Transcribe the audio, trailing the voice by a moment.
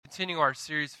continuing our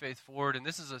series, Faith Forward, and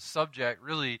this is a subject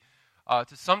really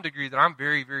to some degree that I'm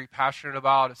very, very passionate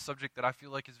about, a subject that I feel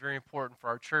like is very important for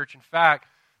our church. In fact,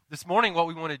 this morning what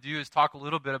we want to do is talk a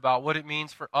little bit about what it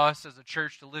means for us as a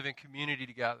church to live in community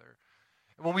together.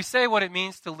 And when we say what it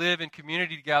means to live in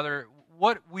community together,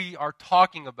 what we are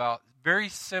talking about, very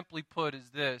simply put,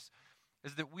 is this,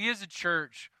 is that we as a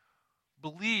church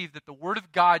believe that the Word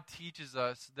of God teaches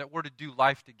us that we're to do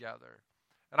life together.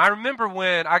 And I remember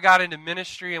when I got into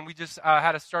ministry, and we just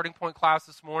had a starting point class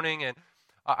this morning, and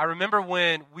I remember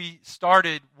when we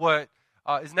started what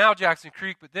is now Jackson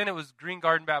Creek, but then it was Green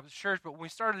Garden Baptist Church. But when we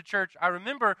started the church, I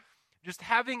remember just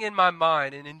having in my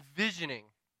mind and envisioning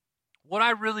what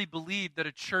I really believed that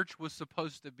a church was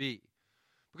supposed to be.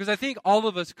 Because I think all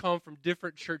of us come from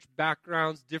different church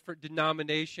backgrounds, different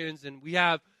denominations, and we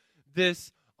have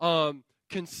this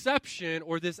conception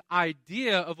or this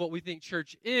idea of what we think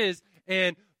church is.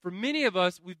 And for many of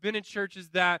us, we've been in churches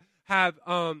that have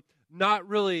not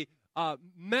really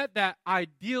met that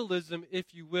idealism,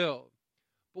 if you will.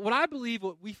 But what I believe,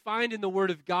 what we find in the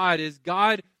Word of God is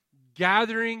God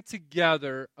gathering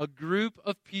together a group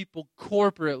of people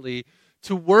corporately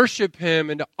to worship Him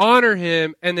and to honor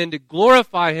Him and then to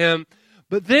glorify Him.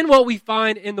 But then what we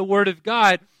find in the Word of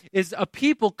God is a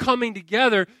people coming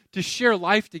together to share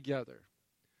life together.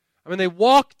 I mean, they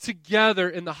walk together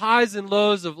in the highs and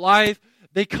lows of life.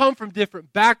 They come from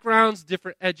different backgrounds,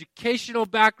 different educational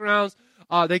backgrounds.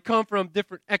 They come from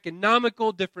different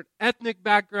economical, different ethnic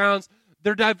backgrounds.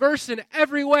 They're diverse in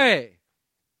every way.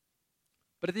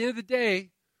 But at the end of the day,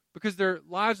 because their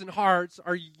lives and hearts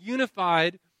are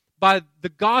unified by the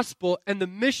gospel and the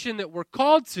mission that we're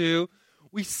called to,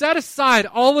 we set aside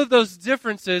all of those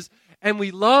differences and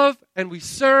we love and we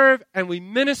serve and we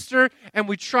minister and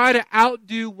we try to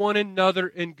outdo one another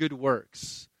in good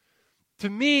works. To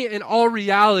me, in all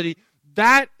reality,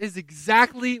 that is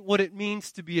exactly what it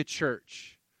means to be a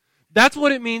church. That's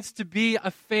what it means to be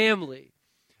a family.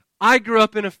 I grew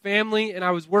up in a family and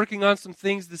I was working on some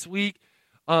things this week.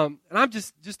 And I'm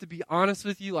just to be honest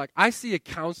with you, like I see a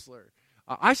counselor.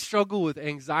 I struggle with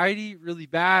anxiety really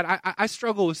bad. I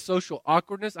struggle with social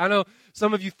awkwardness. I know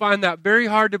some of you find that very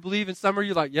hard to believe, and some of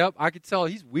you are like, yep, I could tell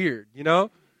he's weird, you know?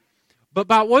 But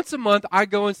about once a month, I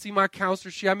go and see my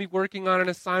counselor. She had me working on an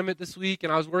assignment this week,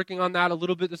 and I was working on that a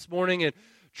little bit this morning and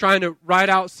trying to write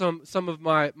out some of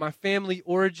my family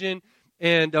origin.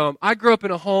 And I grew up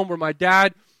in a home where my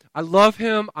dad, I love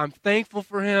him. I'm thankful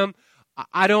for him.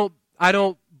 I don't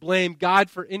blame God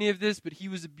for any of this, but he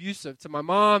was abusive to my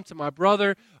mom, to my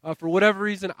brother. For whatever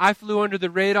reason, I flew under the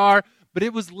radar, but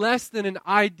it was less than an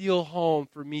ideal home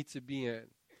for me to be in.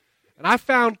 And I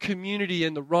found community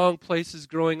in the wrong places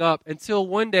growing up until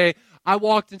one day I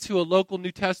walked into a local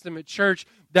New Testament church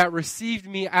that received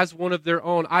me as one of their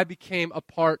own. I became a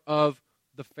part of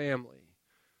the family.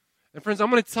 And friends,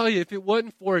 I'm going to tell you, if it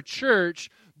wasn't for a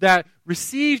church that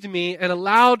received me and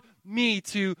allowed me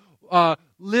to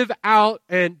live out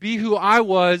and be who I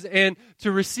was and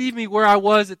to receive me where I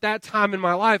was at that time in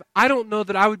my life, I don't know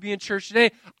that I would be in church today.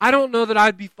 I don't know that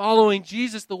I'd be following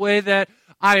Jesus the way that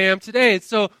I am today. And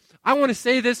so I want to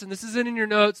say this, and this isn't in your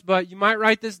notes, but you might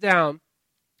write this down.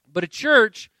 But a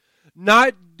church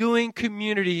not doing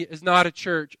community is not a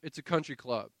church, it's a country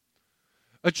club.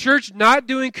 A church not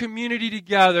doing community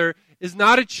together is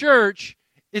not a church,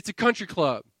 it's a country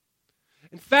club.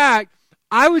 In fact,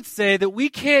 I would say that we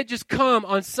can't just come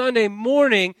on Sunday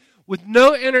morning with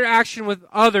no interaction with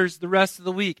others the rest of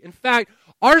the week. In fact,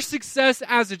 our success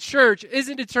as a church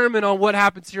isn't determined on what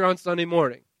happens here on Sunday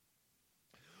morning.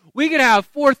 We could have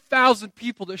 4,000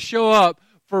 people that show up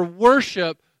for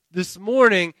worship this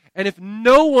morning, and if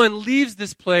no one leaves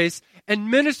this place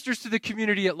and ministers to the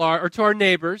community at large, or to our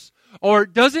neighbors, or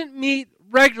doesn't meet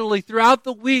regularly throughout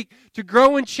the week to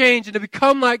grow and change and to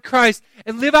become like Christ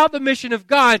and live out the mission of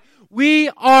God, we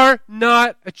are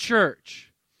not a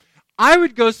church. I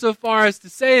would go so far as to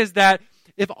say is that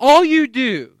if all you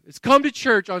do is come to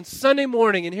church on Sunday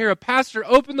morning and hear a pastor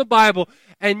open the Bible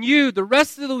and you, the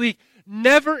rest of the week,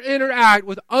 never interact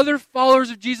with other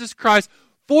followers of Jesus Christ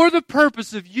for the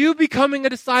purpose of you becoming a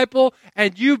disciple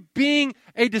and you being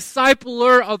a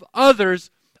discipler of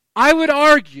others, I would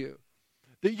argue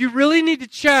that you really need to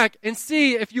check and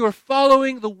see if you are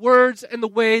following the words and the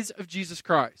ways of Jesus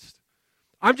Christ.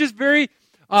 I'm just very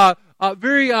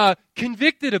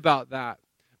convicted about that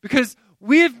because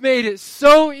we have made it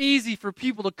so easy for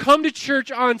people to come to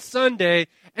church on Sunday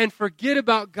and forget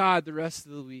about God the rest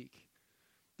of the week.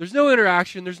 There's no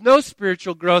interaction, there's no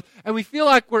spiritual growth, and we feel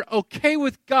like we're okay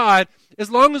with God as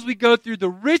long as we go through the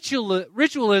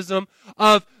ritualism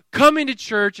of coming to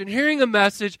church and hearing a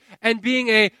message and being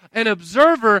an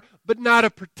observer, but not a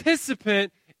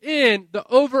participant in the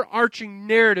overarching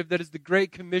narrative that is the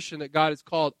Great Commission that God has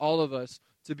called all of us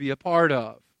to be a part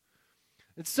of.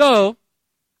 And so,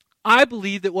 I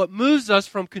believe that what moves us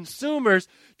from consumers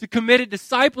to committed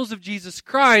disciples of Jesus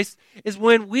Christ is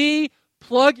when we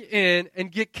plug in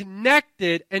and get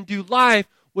connected and do life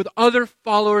with other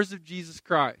followers of Jesus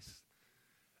Christ.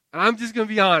 And I'm just going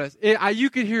to be honest. You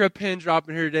could hear a pin drop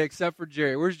in here today except for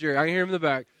Jerry. Where's Jerry? I can hear him in the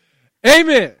back.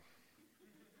 Amen.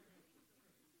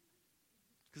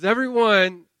 Because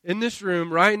everyone in this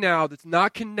room right now that's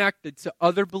not connected to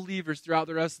other believers throughout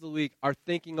the rest of the week are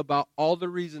thinking about all the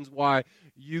reasons why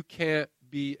you can't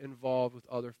be involved with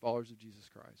other followers of Jesus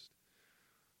Christ.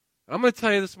 And I'm going to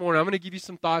tell you this morning, I'm going to give you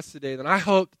some thoughts today that I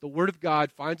hope that the Word of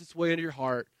God finds its way into your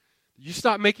heart, that you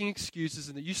stop making excuses,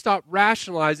 and that you stop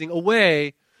rationalizing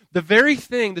away the very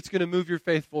thing that's going to move your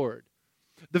faith forward,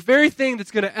 the very thing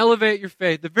that's going to elevate your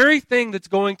faith, the very thing that's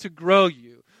going to grow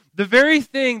you, the very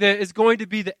thing that is going to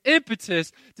be the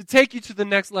impetus to take you to the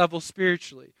next level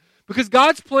spiritually. Because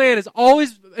God's plan has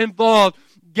always involved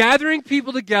gathering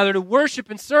people together to worship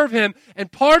and serve Him,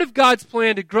 and part of God's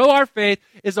plan to grow our faith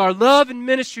is our love and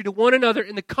ministry to one another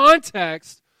in the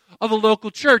context of a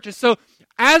local church. And so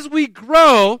as we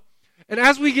grow and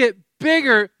as we get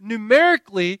bigger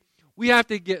numerically, we have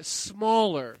to get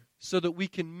smaller so that we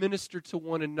can minister to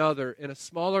one another in a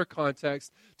smaller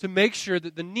context to make sure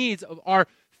that the needs of our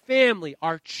family,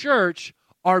 our church,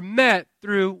 are met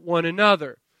through one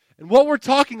another. And what we're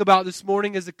talking about this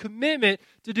morning is a commitment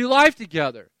to do life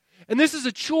together. And this is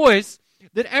a choice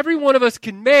that every one of us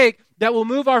can make that will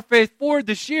move our faith forward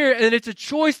this year, and it's a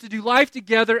choice to do life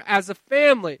together as a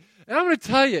family. And I'm going to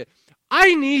tell you,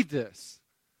 I need this.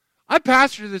 I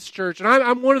pastor this church, and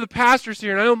I'm one of the pastors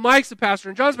here, and I know Mike's a pastor,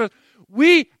 and John's a pastor.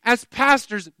 We, as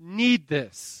pastors, need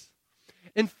this.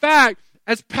 In fact,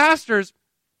 as pastors,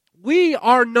 we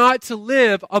are not to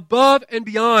live above and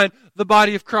beyond the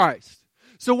body of Christ.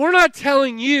 So we're not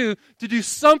telling you to do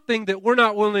something that we're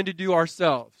not willing to do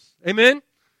ourselves. Amen?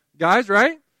 Guys,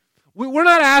 right? We're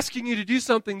not asking you to do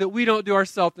something that we don't do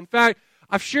ourselves. In fact,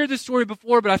 I've shared this story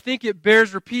before, but I think it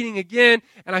bears repeating again,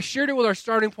 and I shared it with our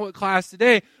starting point class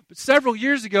today. But several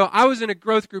years ago, I was in a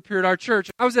growth group here at our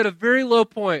church. I was at a very low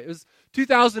point. It was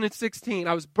 2016.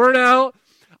 I was burnt out.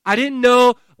 I didn't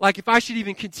know if I should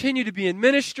even continue to be in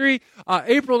ministry.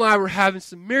 April and I were having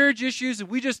some marriage issues, and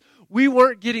we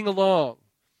weren't getting along.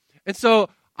 And so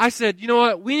I said, you know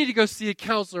what, we need to go see a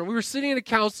counselor. And we were sitting in a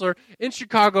counselor in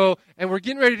Chicago, and we're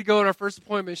getting ready to go on our first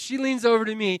appointment. She leans over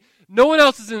to me. No one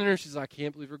else is in there. She's like, I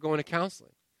can't believe we're going to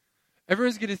counseling.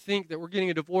 Everyone's going to think that we're getting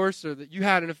a divorce or that you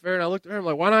had an affair. And I looked at her, I'm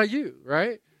like, why not you,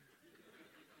 right?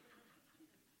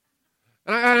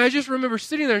 And I just remember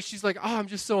sitting there, and she's like, oh, I'm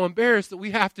just so embarrassed that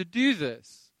we have to do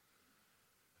this.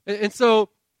 And so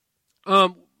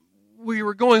we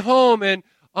were going home, and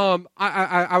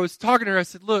I was talking to her. I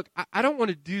said, look, I don't want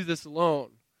to do this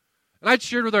alone. And I'd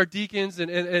shared with our deacons, and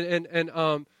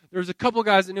there was a couple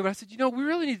guys that knew, but I said, we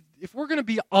really need, if we're going to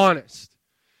be honest,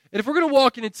 and if we're going to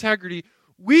walk in integrity,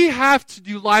 we have to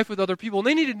do life with other people, and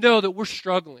they need to know that we're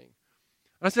struggling.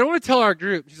 And I said, I want to tell our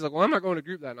group. She's like, well, I'm not going to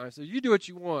group that night. I said, you do what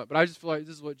you want, but I just feel like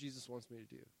this is what Jesus wants me to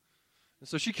do. And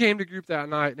so she came to group that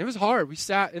night, and it was hard. We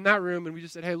sat in that room, and we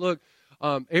just said, hey, look,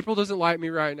 April doesn't like me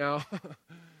right now,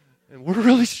 and we're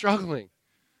really struggling.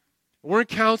 We're in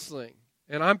counseling,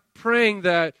 and I'm praying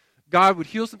that God would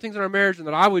heal some things in our marriage and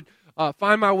that I would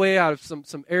find my way out of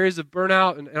some areas of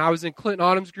burnout. And I was in Clinton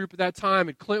Autumn's group at that time,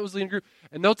 and Clint was leading the group.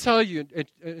 And they'll tell you,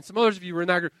 and some others of you were in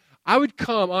that group, I would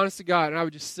come, honest to God, and I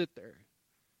would just sit there,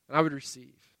 and I would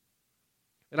receive.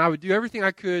 And I would do everything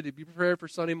I could to be prepared for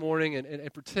Sunday morning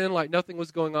and pretend like nothing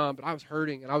was going on, but I was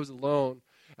hurting, and I was alone.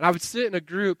 And I would sit in a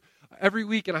group every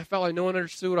week, and I felt like no one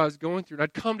understood what I was going through. And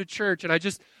I'd come to church, and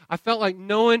I felt like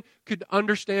no one could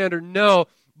understand or know.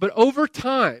 But over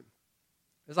time,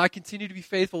 as I continued to be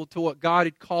faithful to what God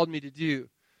had called me to do,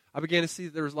 I began to see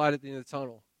that there was light at the end of the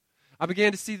tunnel. I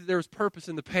began to see that there was purpose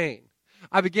in the pain.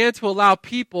 I began to allow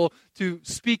people to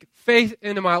speak faith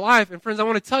into my life. And friends, I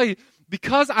want to tell you,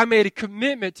 because I made a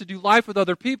commitment to do life with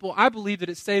other people, I believe that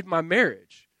it saved my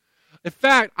marriage. In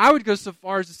fact, I would go so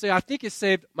far as to say I think it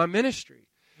saved my ministry.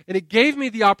 And it gave me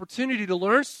the opportunity to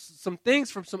learn some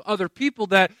things from some other people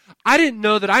that I didn't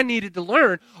know that I needed to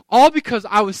learn, all because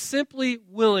I was simply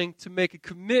willing to make a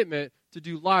commitment to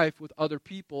do life with other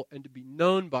people and to be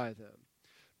known by them.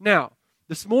 Now,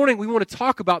 this morning we want to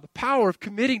talk about the power of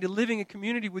committing to living in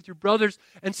community with your brothers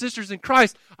and sisters in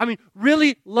Christ. I mean,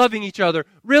 really loving each other,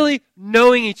 really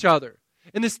knowing each other.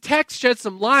 And this text sheds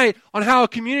some light on how a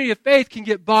community of faith can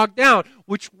get bogged down,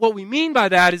 which what we mean by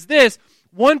that is this: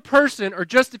 one person or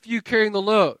just a few carrying the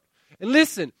load. And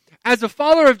listen, as a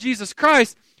follower of Jesus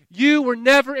Christ, you were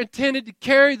never intended to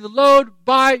carry the load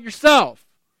by yourself.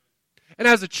 And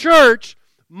as a church,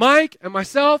 Mike and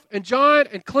myself and John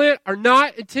and Clint are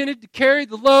not intended to carry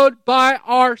the load by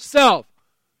ourselves.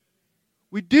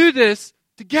 We do this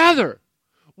together.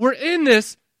 We're in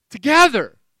this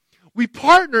together. We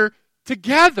partner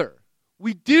together.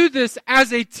 We do this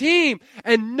as a team,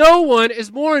 and no one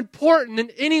is more important than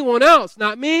anyone else.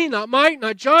 Not me, not Mike,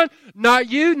 not John, not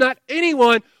you, not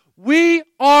anyone. We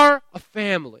are a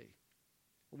family.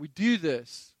 We do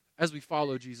this as we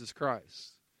follow Jesus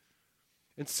Christ.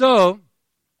 And so,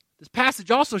 this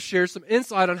passage also shares some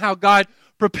insight on how God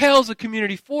propels a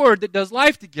community forward that does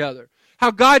life together. How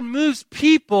God moves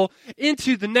people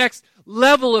into the next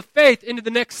level of faith, into the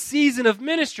next season of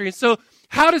ministry. And so,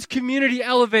 how does community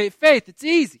elevate faith? It's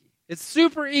easy. It's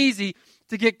super easy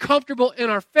to get comfortable in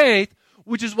our faith,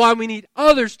 which is why we need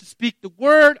others to speak the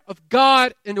word of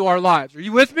God into our lives. Are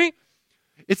you with me?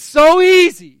 It's so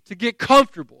easy to get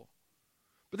comfortable.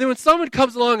 But then when someone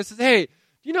comes along and says, hey,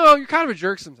 you know, you're kind of a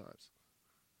jerk sometimes.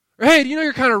 Or hey, do you know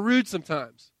you're kind of rude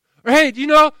sometimes? Or hey, do you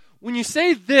know, when you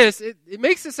say this, it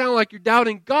makes it sound like you're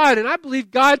doubting God, and I believe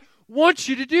God wants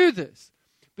you to do this.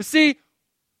 But see,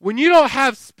 when you don't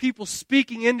have people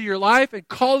speaking into your life and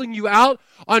calling you out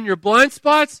on your blind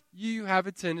spots, you have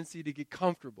a tendency to get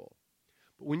comfortable.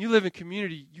 But when you live in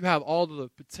community, you have all the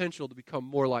potential to become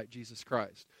more like Jesus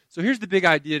Christ. So here's the big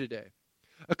idea today.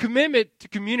 A commitment to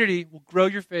community will grow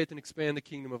your faith and expand the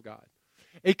kingdom of God.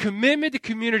 A commitment to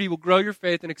community will grow your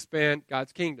faith and expand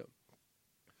God's kingdom.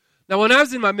 Now, when I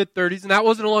was in my mid-30s, and that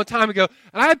wasn't a long time ago,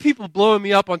 and I had people blowing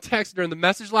me up on text during the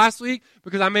message last week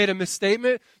because I made a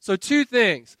misstatement. So 2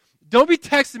 things. Don't be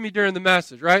texting me during the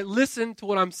message, right? Listen to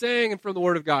what I'm saying and from the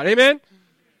Word of God. Amen?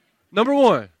 Number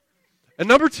 1. And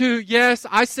number 2, yes,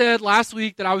 I said last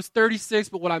week that I was 36,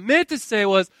 but what I meant to say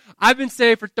was I've been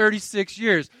saved for 36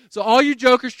 years. So all you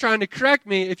jokers trying to correct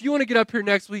me, if you want to get up here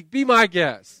next week, be my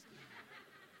guest.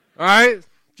 All right?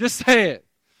 Just saying.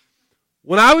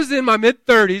 When I was in my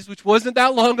mid-30s, which wasn't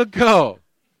that long ago,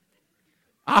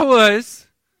 I was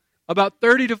about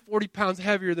 30 to 40 pounds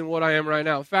heavier than what I am right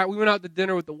now. In fact, we went out to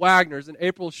dinner with the Wagners, and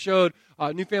April showed,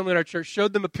 a new family in our church,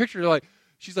 showed them a picture.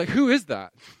 She's like, who is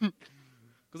that?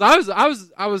 Because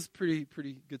I was pretty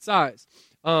good size.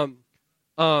 Thank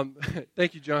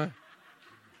you, John.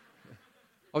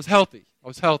 I was healthy.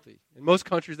 In most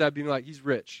countries, that'd be like, he's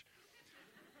rich.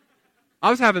 I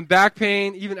was having back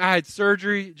pain. Even I had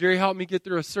surgery. Jerry helped me get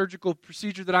through a surgical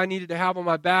procedure that I needed to have on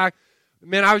my back.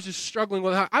 Man, I was just struggling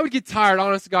with how I would get tired,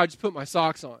 honest to God, just put my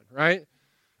socks on, right?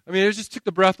 I mean, it just took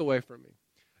the breath away from me.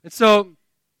 And so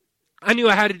I knew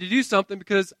I had to do something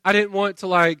because I didn't want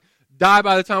to die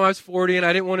by the time I was 40, and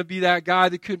I didn't want to be that guy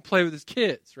that couldn't play with his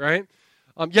kids, right?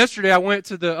 Yesterday, I went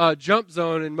to the jump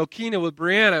zone in Mokina with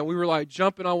Brianna, and we were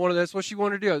jumping on one of those. What she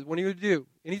wanted to do. What do you want to do?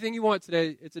 Anything you want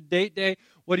today. It's a date day.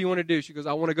 What do you want to do? She goes,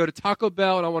 I want to go to Taco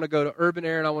Bell, and I want to go to Urban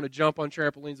Air, and I want to jump on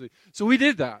trampolines. So we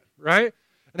did that, right?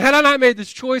 And had I not made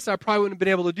this choice, I probably wouldn't have been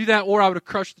able to do that, or I would have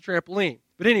crushed the trampoline.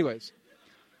 But anyways,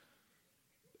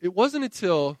 it wasn't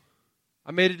until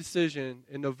I made a decision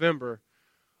in November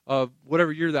of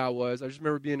whatever year that was. I just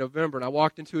remember being November, and I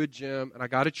walked into a gym, and I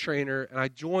got a trainer, and I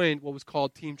joined what was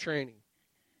called team training.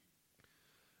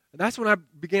 And that's when I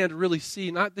began to really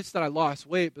see, not just that I lost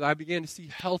weight, but I began to see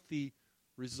healthy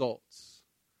results.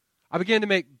 I began to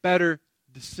make better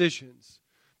decisions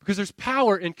because there's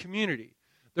power in community.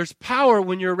 There's power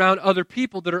when you're around other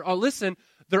people that are,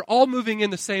 they're all moving in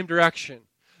the same direction.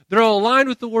 They're all aligned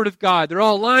with the Word of God. They're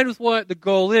all aligned with what the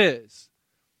goal is.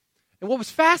 And what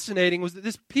was fascinating was that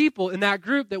these people in that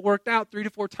group that worked out 3 to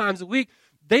 4 times a week,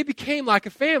 they became like a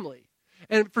family.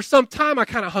 And for some time, I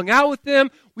kind of hung out with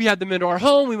them. We had them into our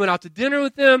home. We went out to dinner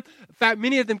with them. In fact,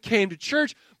 many of them came to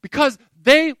church because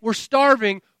they were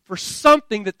starving for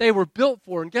something that they were built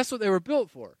for. And guess what they were built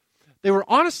for? They were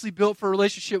honestly built for a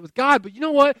relationship with God. But you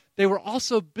know what? They were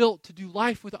also built to do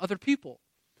life with other people.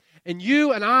 And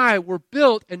you and I were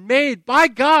built and made by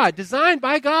God, designed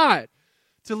by God,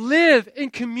 to live in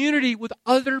community with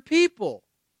other people.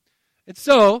 And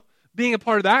so, being a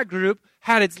part of that group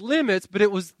had its limits, but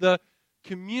it was the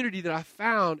community that I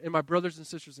found in my brothers and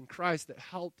sisters in Christ that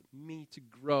helped me to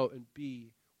grow and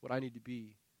be what I need to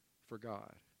be for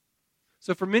God.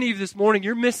 So for many of you this morning,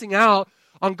 you're missing out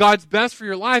on God's best for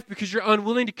your life because you're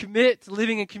unwilling to commit to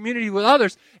living in community with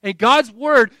others. And God's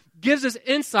Word gives us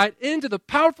insight into the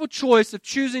powerful choice of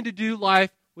choosing to do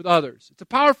life with others. It's a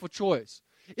powerful choice.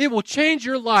 It will change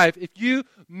your life if you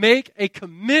make a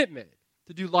commitment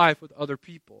to do life with other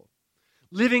people.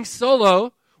 Living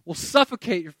solo will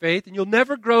suffocate your faith, and you'll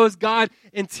never grow as God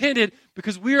intended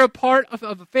because we are a part of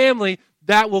a family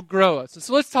that will grow us. And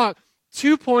so let's talk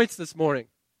 2 points this morning.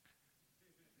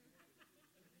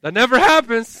 That never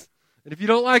happens. And if you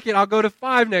don't like it, I'll go to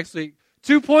 5 next week.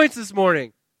 2 points this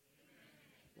morning.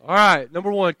 All right,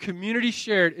 number 1, community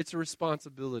shared, it's a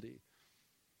responsibility.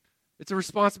 It's a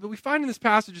responsibility. We find in this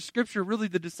passage of Scripture really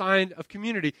the design of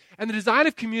community. And the design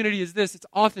of community is this, it's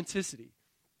authenticity.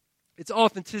 It's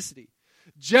authenticity.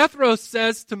 Jethro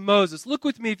says to Moses, look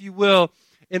with me if you will,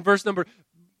 in verse number,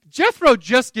 Jethro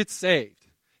just gets saved.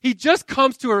 He just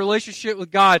comes to a relationship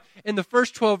with God in the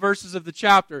first 12 verses of the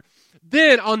chapter.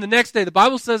 Then on the next day, the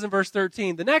Bible says in verse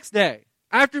 13, the next day,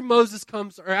 after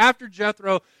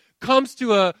Jethro comes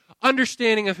to a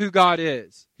understanding of who God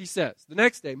is, he says, the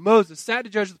next day, Moses sat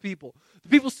to judge the people. The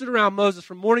people stood around Moses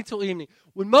from morning till evening.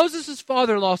 When Moses'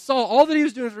 father-in-law saw all that he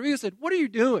was doing for me, he said, what are you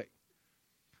doing?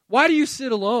 Why do you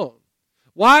sit alone?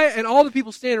 Why? And all the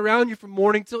people stand around you from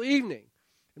morning till evening.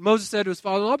 And Moses said to his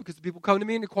father-in-law, because the people come to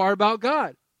me and inquire about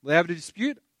God. When they have a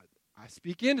dispute, I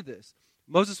speak into this.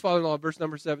 Moses' father-in-law, verse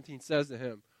number 17, says to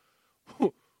him,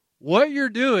 what you're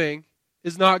doing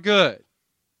is not good,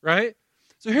 right?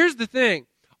 So here's the thing.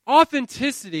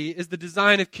 Authenticity is the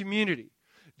design of community.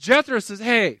 Jethro says,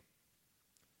 hey,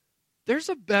 there's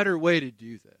a better way to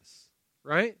do this,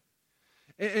 right?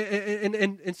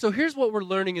 And so here's what we're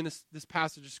learning in this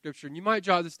passage of Scripture, and you might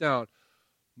jot this down.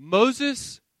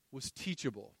 Moses was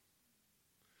teachable.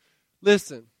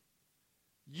 Listen,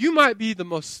 you might be the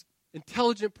most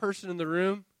intelligent person in the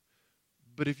room,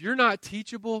 but if you're not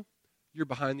teachable, you're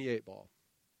behind the 8 ball.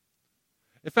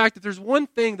 In fact, if there's one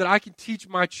thing that I can teach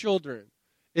my children,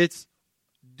 it's,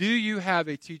 do you have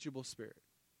a teachable spirit?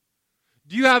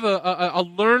 Do you have a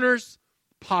learner's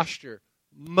posture?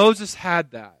 Moses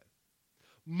had that.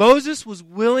 Moses was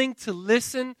willing to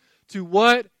listen to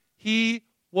what he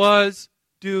was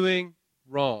doing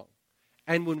wrong.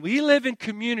 And when we live in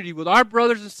community with our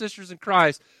brothers and sisters in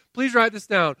Christ, please write this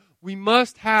down. We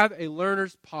must have a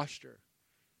learner's posture.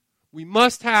 We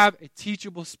must have a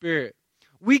teachable spirit.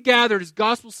 We gathered as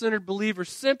gospel-centered believers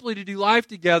simply to do life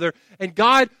together, and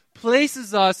God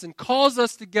places us and calls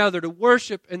us together to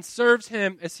worship and serves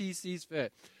Him as He sees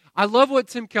fit. I love what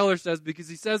Tim Keller says because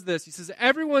he says this. He says,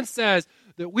 everyone says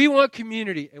that we want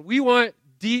community and we want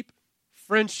deep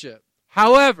friendship.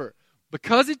 However,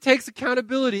 because it takes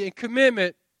accountability and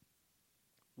commitment,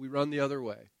 we run the other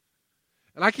way.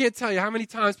 And I can't tell you how many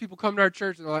times people come to our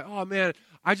church and they're like, oh man,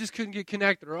 I just couldn't get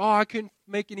connected, or oh, I couldn't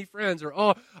make any friends, or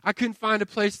oh, I couldn't find a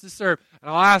place to serve. And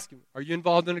I'll ask them, are you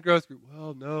involved in a growth group?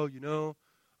 Well, no,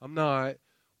 I'm not.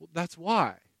 Well, that's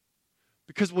why.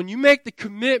 Because when you make the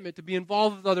commitment to be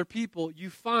involved with other people, you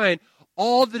find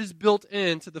all that is built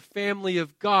into the family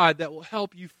of God that will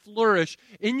help you flourish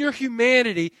in your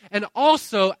humanity and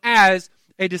also as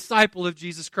a disciple of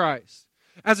Jesus Christ.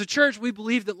 As a church, we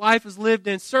believe that life is lived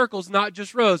in circles, not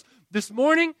just rows. This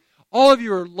morning, all of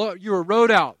you are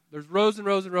rowed out. There's rows and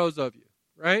rows and rows of you,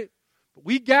 right? But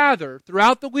we gather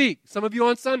throughout the week, some of you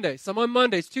on Sunday, some on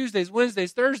Mondays, Tuesdays,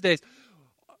 Wednesdays, Thursdays.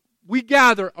 We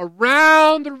gather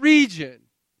around the region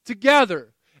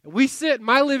together. And we sit in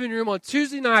my living room on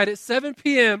Tuesday night at 7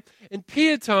 p.m. in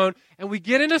Piatone, and we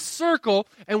get in a circle,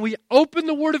 and we open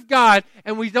the Word of God,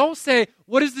 and we don't say,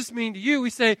 what does this mean to you? We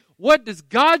say, what does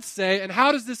God say, and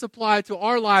how does this apply to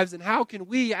our lives, and how can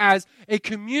we as a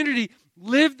community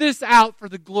live this out for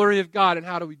the glory of God, and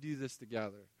how do we do this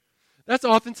together? That's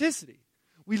authenticity.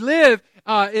 We live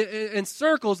in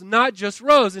circles, not just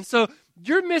rows. And so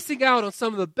you're missing out on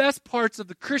some of the best parts of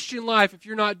the Christian life if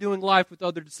you're not doing life with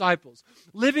other disciples.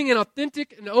 Living in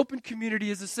authentic and open community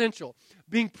is essential.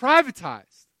 Being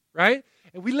privatized, right?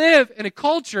 And we live in a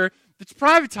culture that's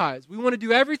privatized. We want to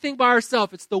do everything by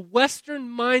ourselves. It's the Western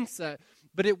mindset,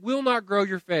 but it will not grow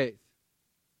your faith.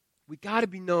 We got to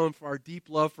be known for our deep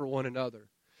love for one another.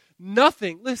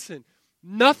 Nothing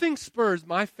spurs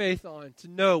my faith on to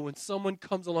know when someone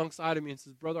comes alongside of me and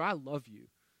says, brother, I love you.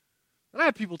 And I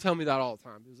have people tell me that all the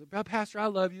time. They say, Pastor, I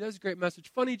love you. That's a great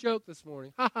message. Funny joke this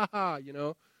morning. Ha, ha, ha,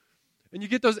 And you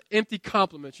get those empty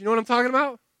compliments. You know what I'm talking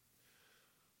about?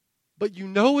 But you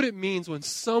know what it means when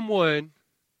someone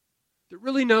that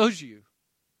really knows you,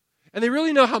 and they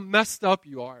really know how messed up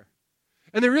you are,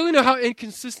 and they really know how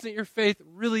inconsistent your faith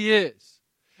really is,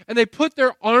 and they put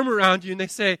their arm around you and they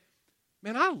say,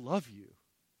 man, I love you.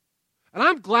 And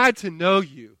I'm glad to know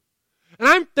you. And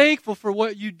I'm thankful for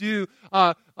what you do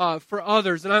for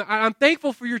others. And I'm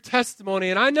thankful for your testimony.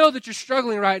 And I know that you're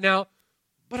struggling right now,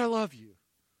 but I love you.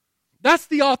 That's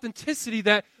the authenticity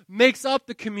that makes up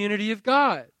the community of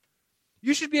God.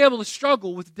 You should be able to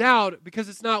struggle with doubt because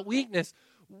it's not weakness.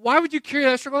 Why would you carry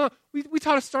that struggle on? We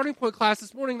taught a starting point class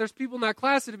this morning. There's people in that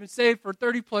class that have been saved for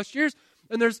 30 plus years,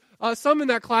 and there's some in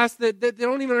that class that they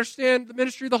don't even understand the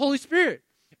ministry of the Holy Spirit.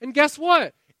 And guess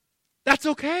what? That's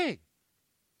okay.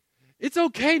 It's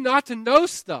okay not to know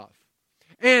stuff.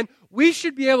 And we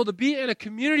should be able to be in a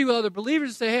community with other believers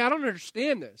and say, hey, I don't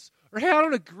understand this. Or hey, I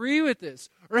don't agree with this.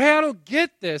 Or hey, I don't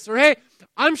get this. Or hey,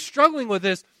 I'm struggling with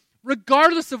this.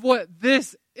 Regardless of what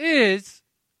this is,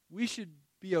 we should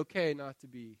be okay not to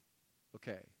be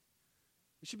okay.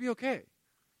 It should be okay.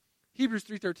 Hebrews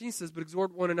 3:13 says, but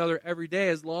exhort one another every day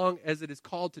as long as it is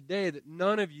called today, that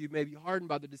none of you may be hardened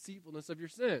by the deceitfulness of your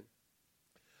sin.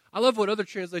 I love what other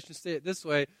translations say it this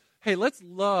way. Hey, let's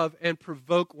love and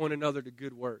provoke one another to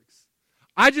good works.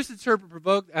 I just interpret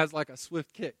provoke as like a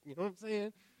swift kick. You know what I'm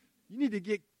saying? You need to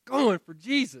get going for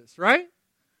Jesus, right?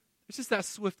 It's just that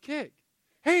swift kick.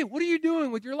 Hey, what are you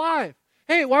doing with your life?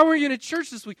 Hey, why weren't you in a church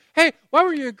this week? Hey, why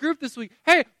weren't you in a group this week?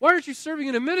 Hey, why aren't you serving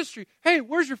in a ministry? Hey,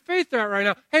 where's your faith at right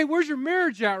now? Hey, where's your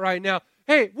marriage at right now?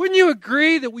 Hey, wouldn't you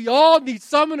agree that we all need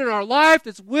someone in our life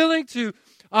that's willing to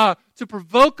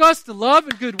provoke us to love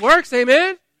and good works?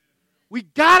 Amen? We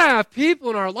got to have people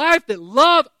in our life that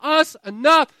love us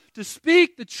enough to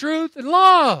speak the truth in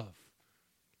love.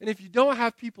 And if you don't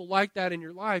have people like that in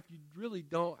your life, you really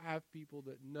don't have people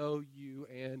that know you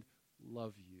and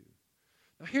love you.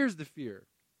 Now here's the fear.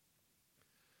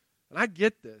 And I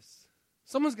get this.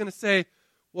 Someone's going to say,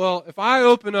 well, if I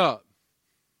open up,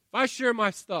 if I share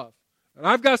my stuff, and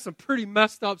I've got some pretty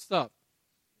messed up stuff,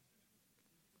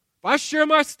 if I share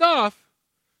my stuff,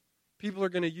 people are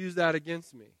going to use that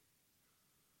against me.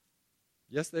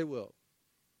 Yes, they will.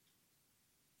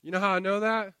 You know how I know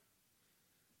that?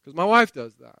 Because my wife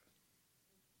does that.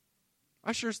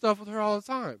 I share stuff with her all the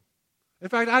time. In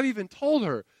fact, I've even told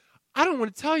her, I don't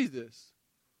want to tell you this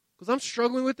because I'm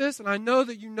struggling with this, and I know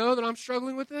that you know that I'm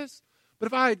struggling with this. But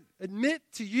if I admit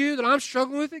to you that I'm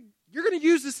struggling with it, you're going to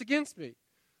use this against me.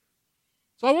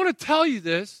 So I want to tell you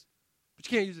this, but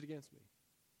you can't use it against me.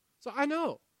 So I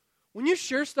know. When you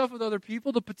share stuff with other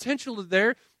people, the potential is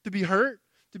there to be hurt,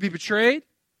 to be betrayed.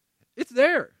 It's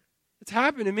there. It's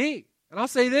happened to me. And I'll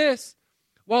say this.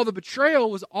 While the betrayal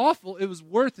was awful, it was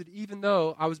worth it even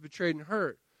though I was betrayed and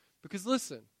hurt. Because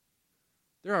listen,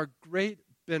 there are great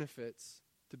benefits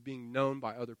to being known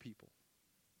by other people.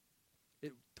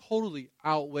 It totally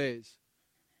outweighs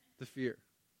the fear.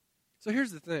 So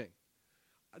here's the thing.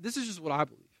 This is just what I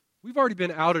believe. We've already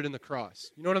been outed in the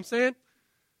cross. You know what I'm saying?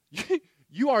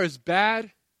 You are as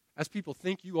bad as people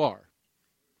think you are.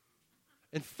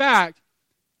 In fact,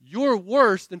 you're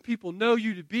worse than people know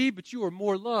you to be, but you are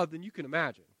more loved than you can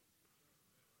imagine.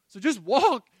 So just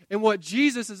walk in what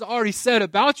Jesus has already said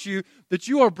about you, that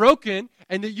you are broken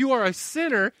and that you are a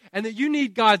sinner and that you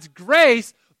need God's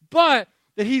grace, but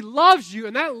that He loves you,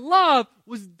 and that love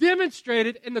was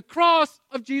demonstrated in the cross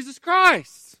of Jesus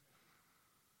Christ.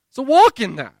 So walk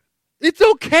in that. It's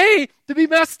okay to be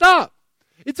messed up.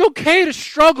 It's okay to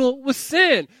struggle with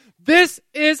sin. This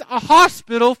is a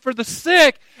hospital for the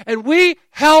sick, and we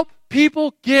help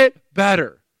people get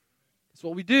better. That's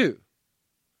what we do.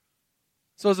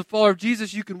 So as a follower of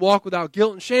Jesus, you can walk without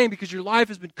guilt and shame because your life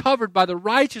has been covered by the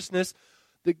righteousness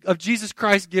of Jesus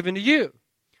Christ given to you.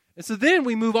 And so then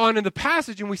we move on in the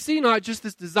passage, and we see not just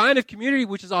this design of community,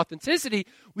 which is authenticity,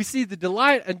 we see the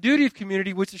delight and duty of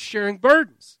community, which is sharing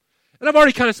burdens. And I've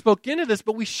already kind of spoke into this,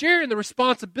 but we share in the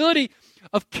responsibility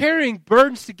of carrying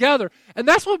burdens together. And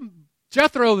that's what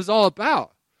Jethro is all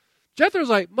about. Jethro's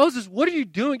like, Moses, what are you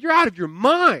doing? You're out of your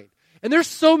mind. And there's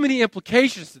so many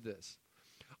implications to this.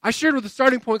 I shared with the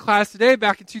starting point class today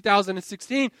back in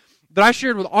 2016 that I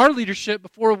shared with our leadership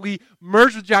before we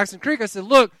merged with Jackson Creek. I said,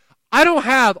 look, I don't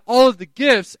have all of the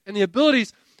gifts and the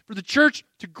abilities for the church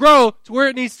to grow to where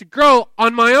it needs to grow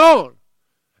on my own.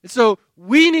 And so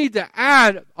we need to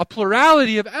add a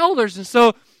plurality of elders. And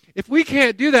so if we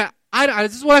can't do that,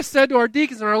 this is what I said to our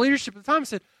deacons and our leadership at the time. I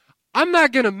said, I'm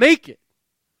not going to make it.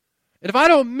 And if I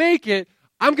don't make it,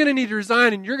 I'm going to need to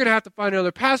resign, and you're going to have to find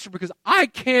another pastor because I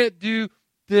can't do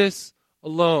this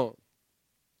alone.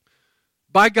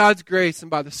 By God's grace and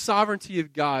by the sovereignty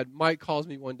of God, Mike calls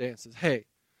me one day and says, hey,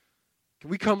 can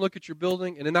we come look at your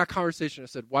building? And in that conversation, I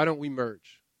said, why don't we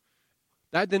merge?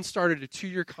 That then started a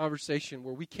 2-year conversation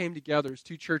where we came together as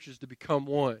 2 churches to become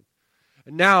one.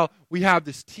 And now we have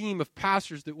this team of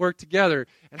pastors that work together.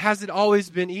 And has it always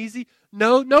been easy?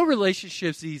 No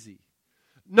relationship's easy.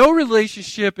 no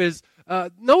relationship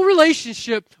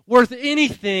worth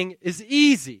anything is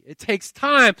easy. It takes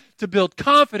time to build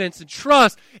confidence and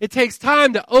trust. It takes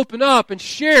time to open up and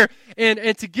share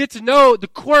and to get to know the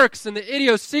quirks and the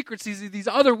idiosyncrasies of these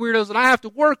other weirdos that I have to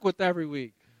work with every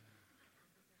week.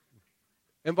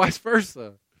 And vice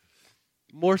versa.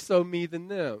 More so me than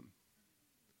them.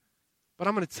 But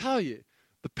I'm going to tell you,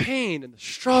 the pain and the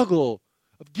struggle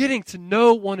of getting to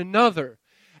know one another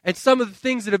and some of the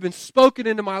things that have been spoken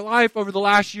into my life over the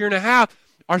last year and a half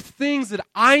are things that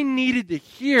I needed to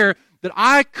hear that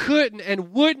I couldn't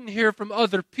and wouldn't hear from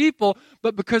other people,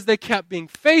 but because they kept being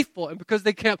faithful and because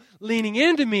they kept leaning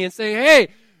into me and saying, hey,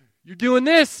 you're doing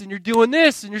this and you're doing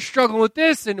this and you're struggling with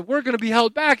this and we're going to be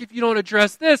held back if you don't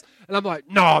address this. And I'm like,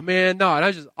 no, man, no. And I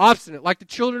was just obstinate like the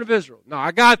children of Israel. No,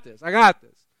 I got this.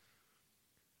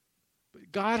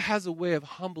 But God has a way of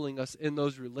humbling us in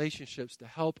those relationships to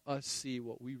help us see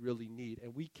what we really need.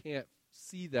 And we can't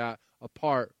see that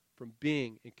apart from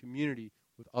being in community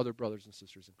with other brothers and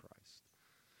sisters in Christ.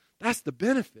 That's the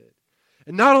benefit.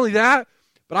 And not only that,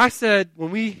 but I said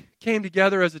when we came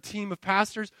together as a team of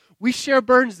pastors, we share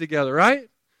burdens together, right?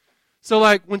 So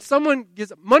like when someone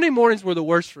gets, Monday mornings were the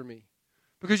worst for me.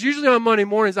 Because usually on Monday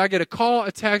mornings I get a call,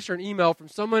 a text, or an email from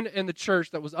someone in the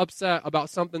church that was upset about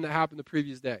something that happened the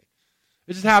previous day.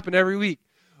 It just happened every week.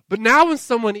 But now when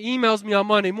someone emails me on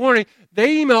Monday morning,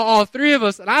 they email all three of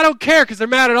us, and I don't care because they're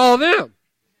mad at all of them.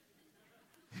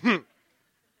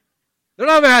 They're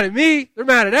not mad at me. They're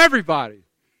mad at everybody.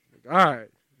 All right.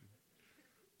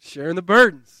 Sharing the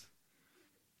burdens.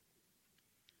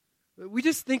 We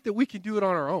just think that we can do it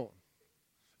on our own.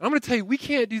 And I'm going to tell you, we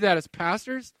can't do that as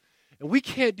pastors, and we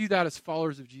can't do that as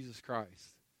followers of Jesus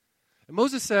Christ. And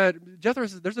Jethro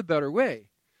said, there's a better way.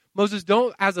 Moses,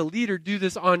 don't, as a leader, do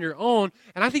this on your own.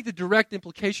 And I think the direct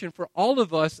implication for all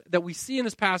of us that we see in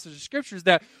this passage of Scripture is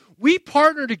that we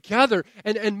partner together.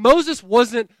 And Moses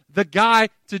wasn't the guy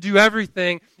to do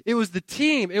everything. It was the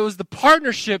team. It was the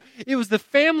partnership. It was the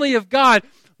family of God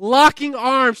locking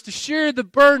arms to share the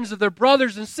burdens of their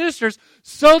brothers and sisters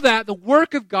so that the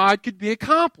work of God could be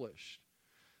accomplished.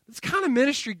 This kind of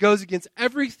ministry goes against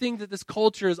everything that this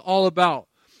culture is all about.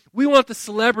 We want the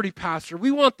celebrity pastor.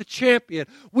 We want the champion.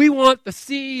 We want the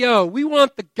CEO. We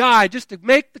want the guy just to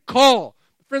make the call.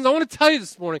 Friends, I want to tell you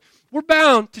this morning, we're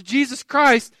bound to Jesus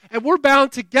Christ, and we're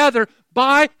bound together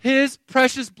by His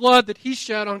precious blood that He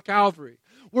shed on Calvary.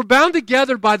 We're bound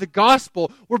together by the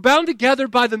gospel. We're bound together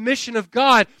by the mission of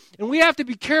God, and we have to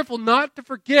be careful not to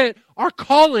forget our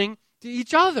calling to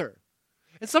each other.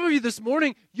 And some of you this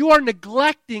morning, you are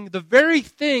neglecting the very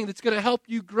thing that's going to help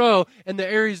you grow in the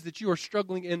areas that you are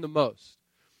struggling in the most.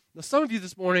 Now, some of you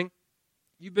this morning,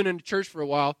 you've been in church for a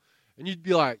while, and you'd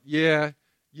be like, yeah,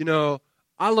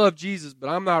 I love Jesus, but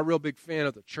I'm not a real big fan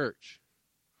of the church.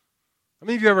 How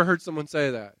many of you ever heard someone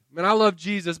say that? Man, I love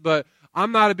Jesus, but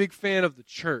I'm not a big fan of the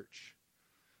church.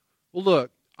 Well,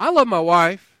 look, I love my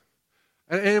wife.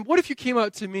 And what if you came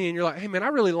up to me and you're like, hey, man, I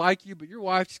really like you, but your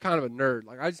wife's kind of a nerd.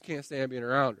 Like, I just can't stand being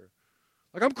around her.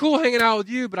 Like, I'm cool hanging out with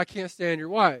you, but I can't stand your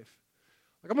wife.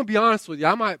 Like, I'm going to be honest with you.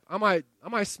 I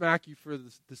might smack you for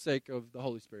the sake of the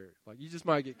Holy Spirit. Like, you just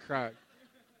might get cracked.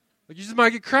 Like, you just might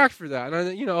get cracked for that.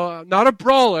 And, I'm not a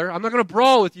brawler. I'm not going to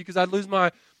brawl with you because I'd lose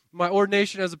my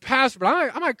ordination as a pastor, but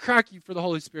I might crack you for the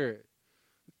Holy Spirit.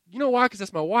 You know why? Because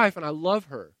that's my wife, and I love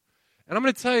her. And I'm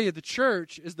going to tell you, the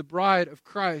church is the bride of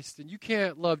Christ, and you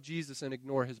can't love Jesus and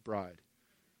ignore His bride.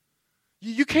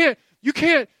 You can't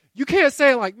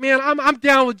say like, man, I'm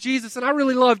down with Jesus and I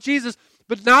really love Jesus,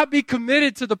 but not be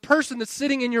committed to the person that's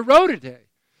sitting in your row today.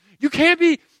 You can't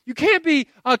be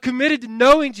committed to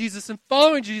knowing Jesus and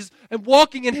following Jesus and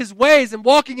walking in His ways and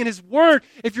walking in His word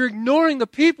if you're ignoring the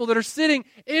people that are sitting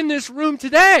in this room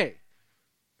today.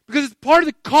 Because it's part of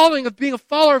the calling of being a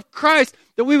follower of Christ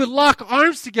that we would lock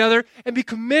arms together and be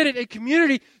committed in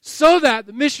community so that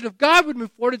the mission of God would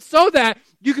move forward and so that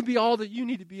you can be all that you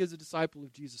need to be as a disciple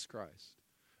of Jesus Christ.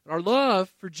 And our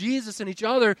love for Jesus and each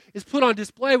other is put on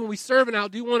display when we serve and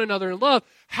outdo one another in love.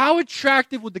 How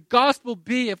attractive would the gospel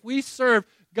be if we serve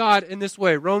God in this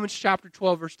way? Romans chapter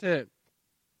 12, verse 10.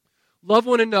 Love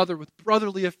one another with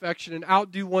brotherly affection and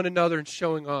outdo one another in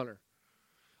showing honor.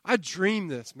 I dream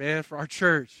this, man, for our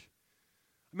church.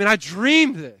 I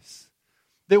dream this,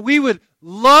 that we would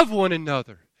love one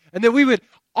another and that we would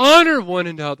honor one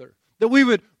another, that we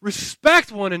would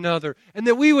respect one another, and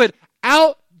that we would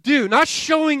outdo, not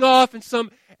showing off in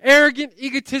some arrogant,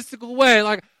 egotistical way,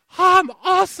 like, I'm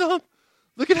awesome,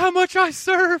 look at how much I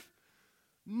serve.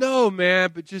 No,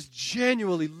 man, but just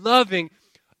genuinely loving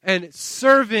and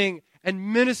serving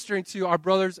and ministering to our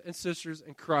brothers and sisters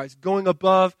in Christ, going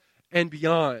above and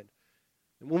beyond.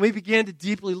 And when we began to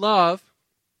deeply love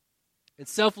and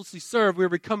selflessly serve, we're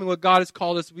becoming what God has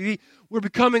called us to be. We're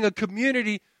becoming a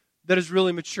community that is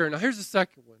really mature. Now, here's the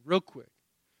second one, real quick.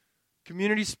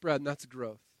 Community spread, and that's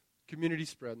growth. Community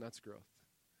spread, and that's growth.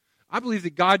 I believe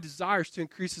that God desires to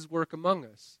increase His work among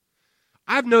us.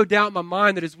 I have no doubt in my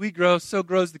mind that as we grow, so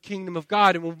grows the kingdom of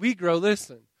God. And when we grow,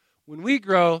 listen, when we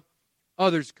grow,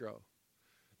 others grow.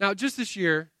 Now, just this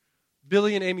year,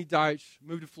 Billy and Amy Deitch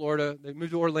moved to Florida. They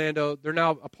moved to Orlando. They're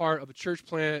now a part of a church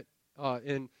plant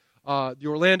in the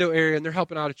Orlando area, and they're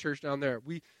helping out a church down there.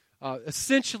 We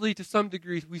essentially, to some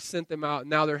degree, we sent them out, and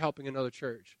now they're helping another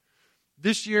church.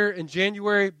 This year, in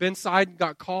January, Ben Seiden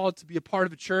got called to be a part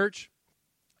of a church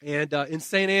and in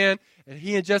St. Anne, and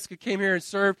he and Jessica came here and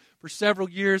served for several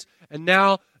years, and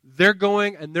now they're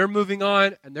going and they're moving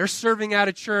on, and they're serving at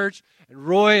a church. And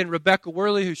Roy and Rebecca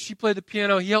Worley, who she played the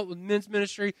piano, he helped with men's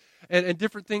ministry and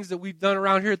different things that we've done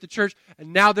around here at the church.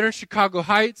 And now they're in Chicago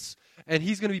Heights, and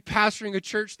he's going to be pastoring a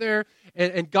church there.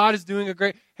 And God is doing a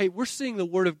great, hey, we're seeing the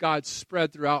Word of God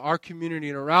spread throughout our community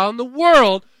and around the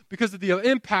world because of the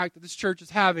impact that this church is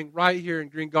having right here in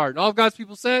Green Garden. All of God's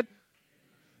people said?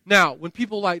 Now, when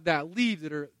people like that leave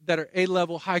that are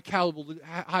A-level, high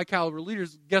caliber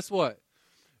leaders, guess what?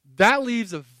 That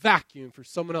leaves a vacuum for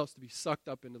someone else to be sucked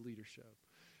up into leadership.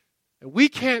 And we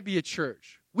can't be a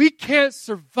church. We can't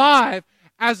survive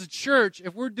as a church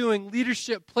if we're doing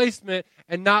leadership placement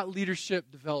and not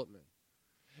leadership development.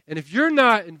 And if you're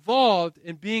not involved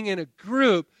in being in a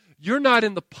group, you're not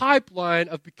in the pipeline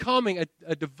of becoming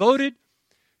a devoted,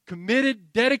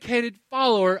 committed, dedicated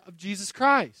follower of Jesus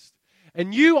Christ.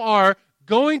 And you are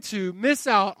going to miss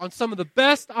out on some of the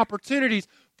best opportunities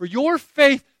for your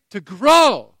faith to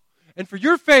grow. And for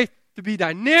your faith to be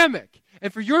dynamic,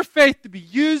 and for your faith to be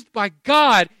used by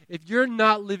God if you're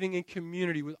not living in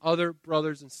community with other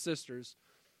brothers and sisters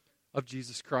of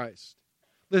Jesus Christ.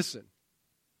 Listen,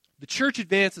 the church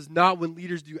advances not when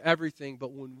leaders do everything,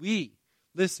 but when we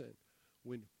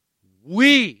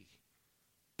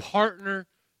partner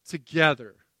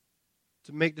together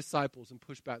to make disciples and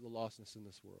push back the lostness in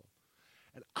this world.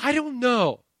 And I don't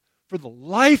know for the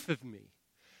life of me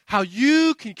how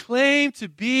you can claim to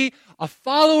be a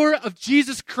follower of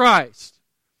Jesus Christ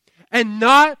and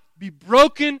not be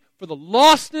broken for the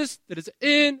lostness that is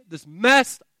in this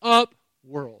messed up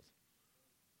world.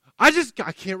 I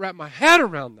can't wrap my head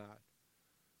around that.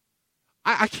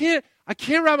 I can't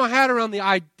wrap my head around the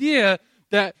idea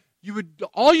that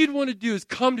all you'd want to do is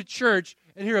come to church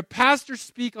and hear a pastor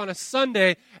speak on a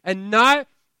Sunday and not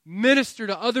minister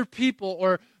to other people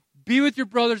or be with your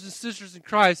brothers and sisters in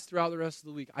Christ throughout the rest of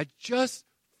the week.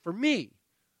 For me,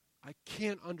 I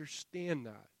can't understand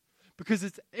that because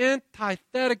it's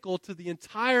antithetical to the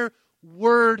entire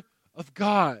Word of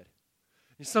God.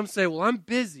 And some say, well, I'm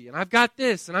busy and I've got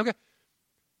this and I've got...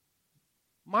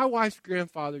 My wife's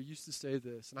grandfather used to say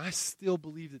this, and I still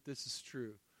believe that this is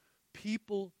true.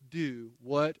 People do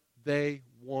what they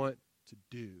want to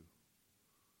do.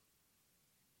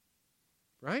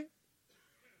 Right?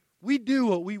 We do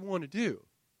what we want to do.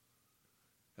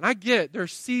 And I get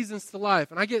there's seasons to life,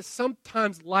 and I get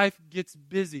sometimes life gets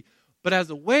busy. But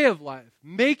as a way of life,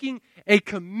 making a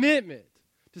commitment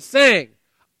to saying,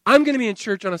 I'm going to be in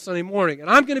church on a Sunday morning, and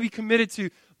I'm going to be committed to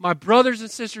my brothers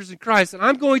and sisters in Christ, and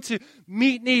I'm going to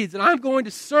meet needs, and I'm going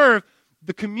to serve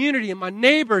the community and my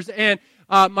neighbors and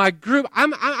my group.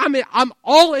 I'm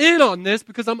all in on this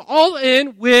because I'm all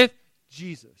in with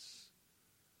Jesus.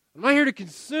 I'm not here to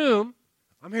consume.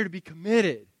 I'm here to be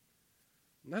committed.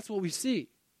 And that's what we see.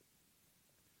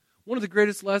 One of the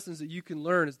greatest lessons that you can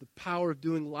learn is the power of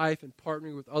doing life and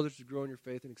partnering with others to grow in your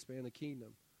faith and expand the kingdom.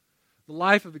 The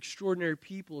life of extraordinary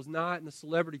people is not in the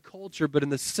celebrity culture, but in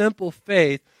the simple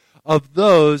faith of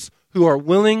those who are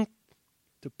willing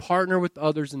to partner with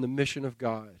others in the mission of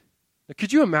God. Now,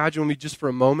 could you imagine with me just for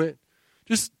a moment?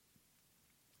 Just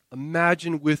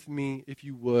imagine with me, if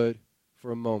you would,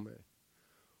 for a moment,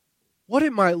 what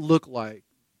it might look like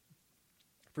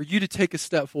for you to take a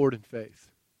step forward in faith.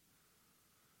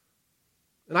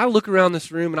 And I look around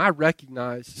this room and I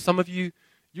recognize some of you,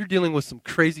 you're dealing with some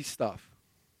crazy stuff.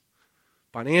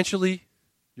 Financially,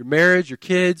 your marriage, your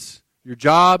kids, your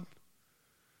job,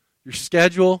 your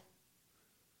schedule.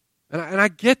 And I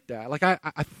get that. Like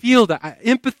I feel that. I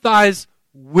empathize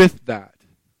with that.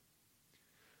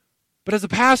 But as a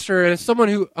pastor and as someone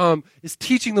who is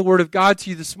teaching the Word of God to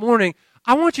you this morning,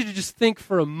 I want you to just think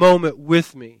for a moment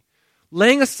with me.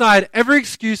 Laying aside every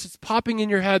excuse that's popping in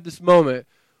your head this moment,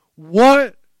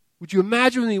 what would you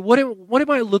imagine with me, what it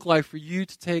might look like for you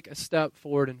to take a step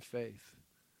forward in faith?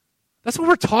 That's what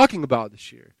we're talking about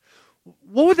this year.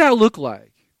 What would that look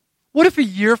like? What if a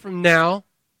year from now,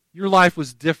 your life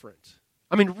was different?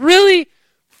 I mean, really,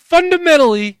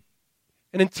 fundamentally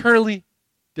and internally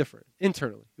different.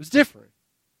 Internally, it was different.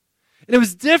 And it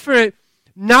was different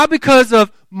not because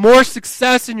of more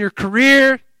success in your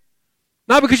career,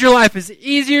 not because your life is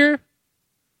easier,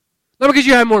 not because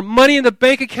you have more money in the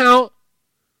bank account,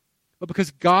 but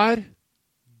because God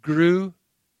grew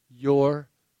your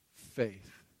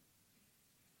faith.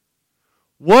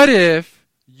 What if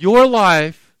your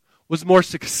life was more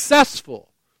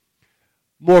successful,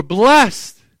 more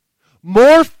blessed,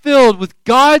 more filled with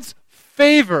God's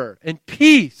favor and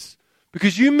peace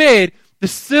because you made the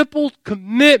simple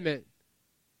commitment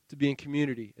to be in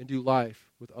community and do life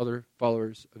with other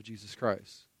followers of Jesus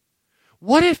Christ?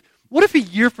 What if a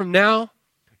year from now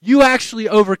you actually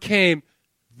overcame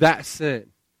that sin?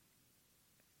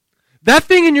 That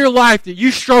thing in your life that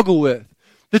you struggle with,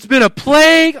 that's been a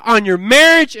plague on your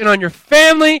marriage and on your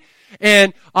family,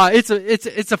 and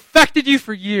it's affected you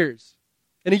for years.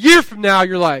 And a year from now,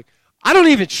 you're like, I don't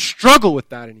even struggle with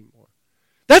that anymore.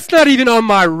 That's not even on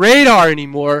my radar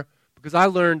anymore because I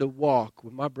learned to walk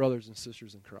with my brothers and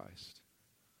sisters in Christ.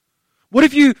 What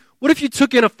if you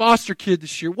took in a foster kid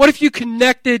this year? What if you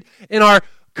connected in our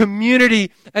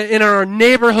community, in our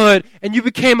neighborhood, and you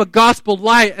became a gospel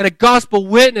light and a gospel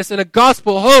witness and a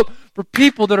gospel hope for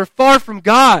people that are far from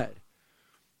God?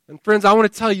 And friends, I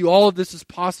want to tell you all of this is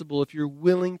possible if you're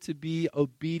willing to be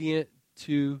obedient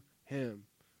to Him.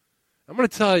 I'm going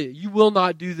to tell you, you will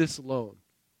not do this alone.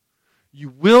 You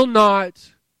will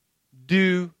not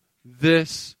do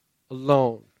this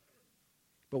alone.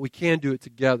 But we can do it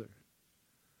together.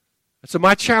 And so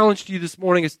my challenge to you this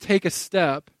morning is take a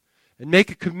step and make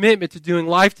a commitment to doing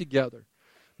life together.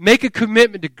 Make a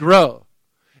commitment to grow.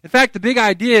 In fact, the big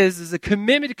idea is a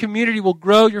commitment to community will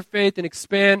grow your faith and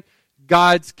expand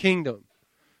God's kingdom.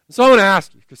 And so I want to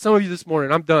ask you, because some of you this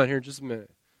morning, I'm done here in just a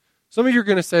minute. Some of you are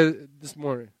going to say this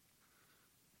morning,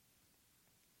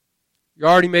 you're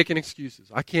already making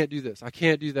excuses. I can't do this. I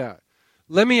can't do that.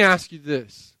 Let me ask you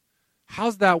this.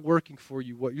 How's that working for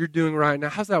you, what you're doing right now?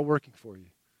 How's that working for you?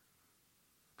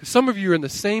 Because some of you are in the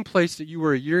same place that you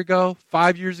were a year ago,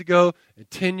 5 years ago, and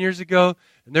 10 years ago,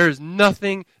 and there is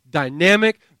nothing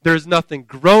dynamic, there is nothing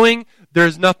growing, there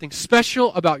is nothing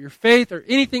special about your faith or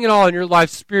anything at all in your life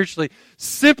spiritually,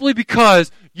 simply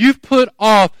because you've put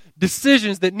off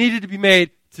decisions that needed to be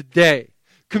made today,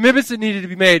 commitments that needed to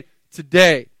be made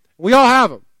today. We all have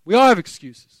them. We all have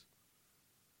excuses.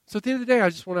 So at the end of the day,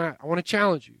 I want to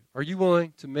challenge you. Are you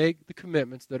willing to make the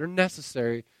commitments that are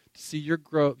necessary to see your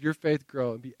faith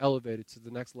grow and be elevated to the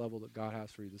next level that God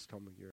has for you this coming year?